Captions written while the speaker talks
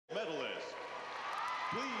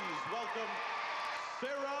please welcome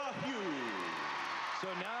Sarah Hughes. So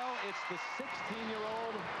now it's the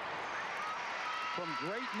 16-year-old from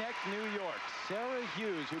Great Neck, New York, Sarah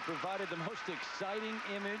Hughes, who provided the most exciting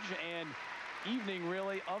image and evening,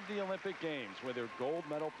 really, of the Olympic Games with her gold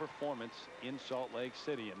medal performance in Salt Lake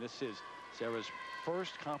City. And this is Sarah's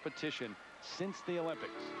first competition since the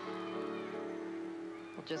Olympics.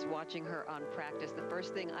 Well, just watching her on practice, the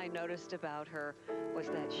first thing I noticed about her was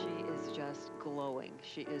that she is just glowing.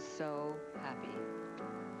 She is so happy.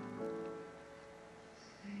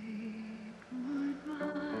 Say goodbye,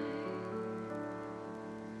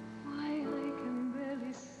 while I can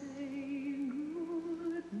barely say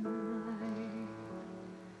goodnight.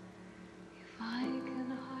 If I can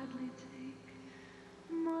hardly take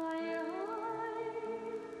my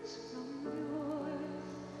eyes from yours,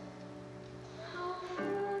 how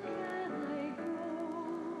far can I go?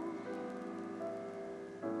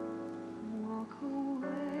 Walk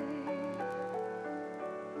away,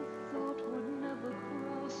 the thought would never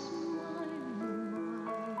cross my mind.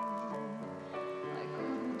 I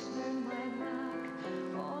couldn't turn my back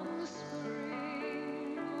on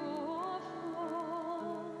spring or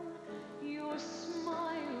fall. Your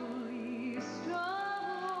smile eased on.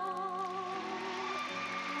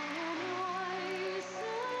 When I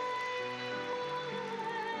say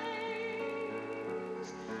always,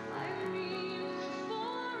 I mean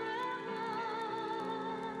forever.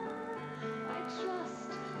 I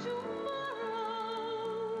trust tomorrow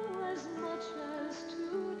as much as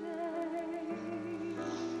today.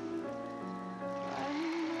 I'm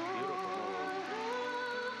not afraid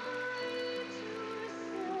to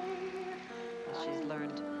say She's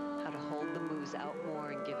learned how to hold the moves out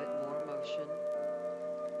more and give it more motion,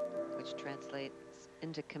 which translates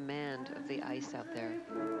into command of the ice out there.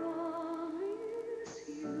 I promise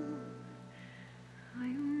you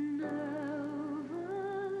I'll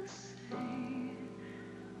never say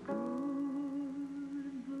goodbye.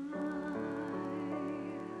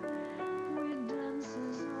 With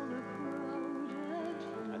dances on a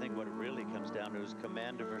crowded I think what it really comes down to is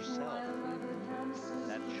command of herself.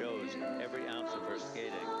 That shows every ounce of her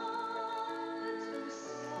skating.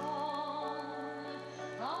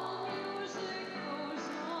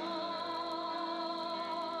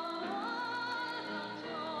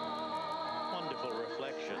 Wonderful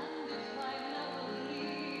reflection.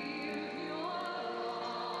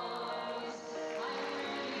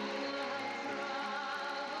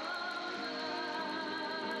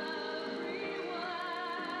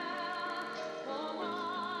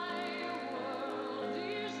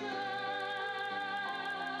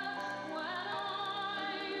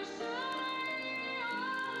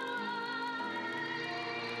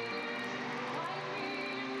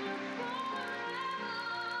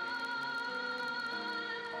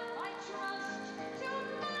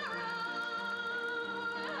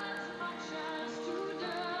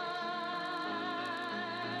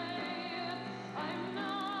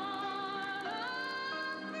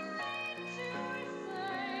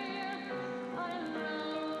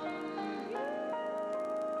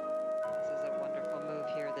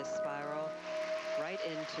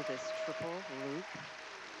 Into this triple loop.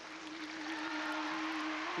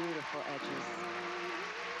 Beautiful edges.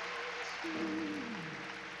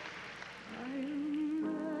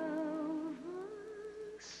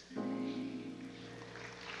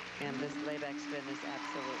 And this layback spin is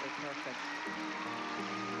absolutely perfect.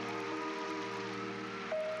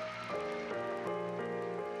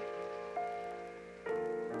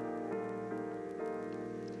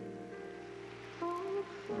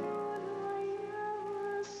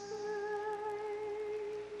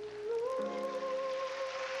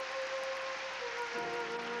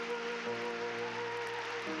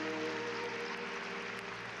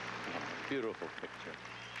 Beautiful picture.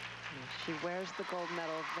 She wears the gold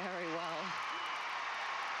medal very well.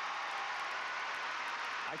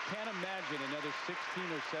 I can't imagine another 16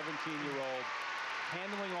 or 17-year-old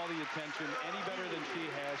handling all the attention any better than she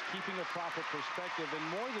has, keeping a proper perspective, and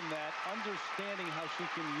more than that, understanding how she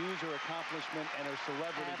can use her accomplishment and her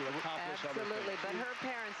celebrity to accomplish other things. Absolutely, but her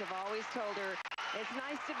parents have always told her, it's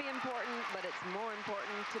nice to be important, but it's more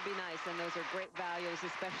important to be nice, and those are great values,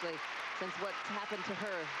 especially since what's happened to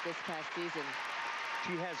her this past season.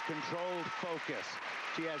 She has controlled focus.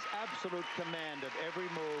 She has absolute command of every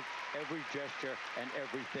move, every gesture, and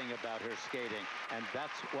everything about her skating. And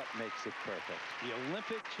that's what makes it perfect. The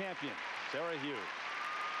Olympic champion, Sarah Hughes.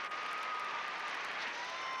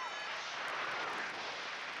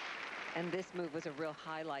 And this move was a real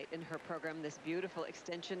highlight in her program, this beautiful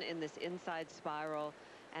extension in this inside spiral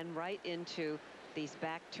and right into these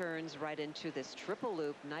back turns, right into this triple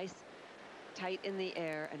loop. Nice tight in the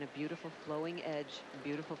air, and a beautiful flowing edge,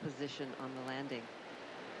 beautiful position on the landing.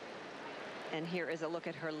 And here is a look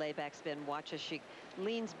at her layback spin. Watch as she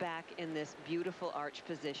leans back in this beautiful arch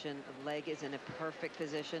position. The leg is in a perfect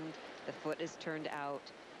position. The foot is turned out.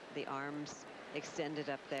 The arms extended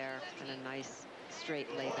up there in a nice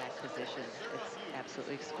straight layback position. It's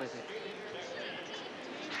absolutely exquisite.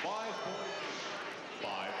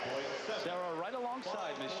 5.7. Sarah right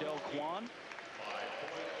alongside Michelle Kwan.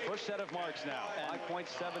 First set of marks now,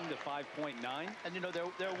 5.7 to 5.9. And, you know,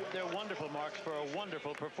 they're wonderful marks for a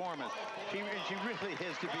wonderful performance. She really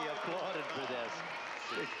is to be applauded for this.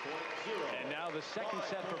 And now the second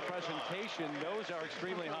set for presentation. Those are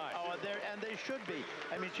extremely high. Oh, and they should be.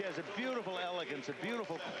 I mean, she has a beautiful elegance, a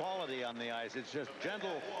beautiful quality on the ice. It's just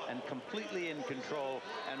gentle and completely in control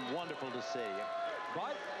and wonderful to see.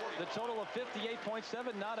 But the total of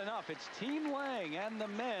 58.7, not enough. It's Team Lang and the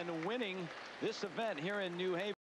men winning this event here in New Haven.